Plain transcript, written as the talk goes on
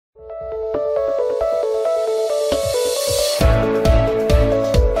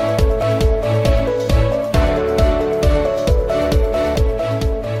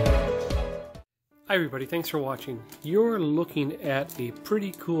everybody, thanks for watching. You're looking at a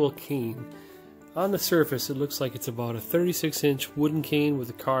pretty cool cane. On the surface it looks like it's about a 36-inch wooden cane with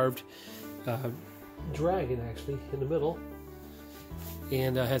a carved dragon actually in the middle,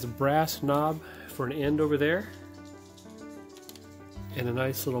 and has a brass knob for an end over there and a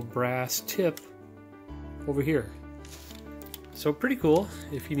nice little brass tip over here. So pretty cool.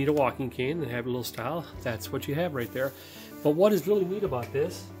 If you need a walking cane and have a little style, that's what you have right there. But what is really neat about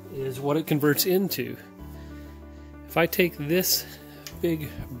this is what it converts into. If I take this big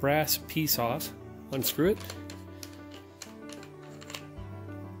brass piece off, unscrew it,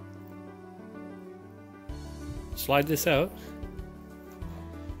 slide this out,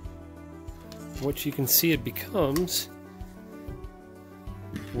 what you can see it becomes,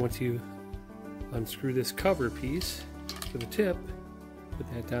 once you unscrew this cover piece for the tip, put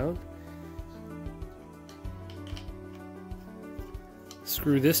that down,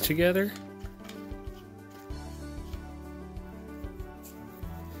 screw this together.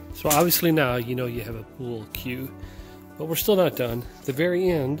 So obviously now you know you have a pool cue, but we're still not done. At the very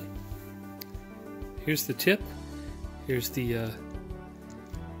end, here's the tip, here's the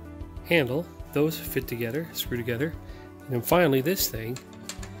handle. Those fit together, screw together, and then finally this thing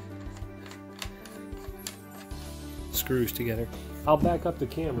screws together. I'll back up the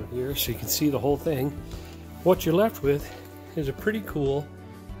camera here so you can see the whole thing. What you're left with is a pretty cool,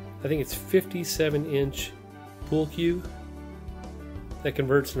 I think it's 57-inch pool cue that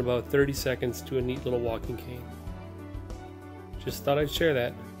converts in about 30 seconds to a neat little walking cane. Just thought I'd share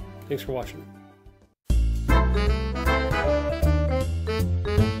that. Thanks for watching.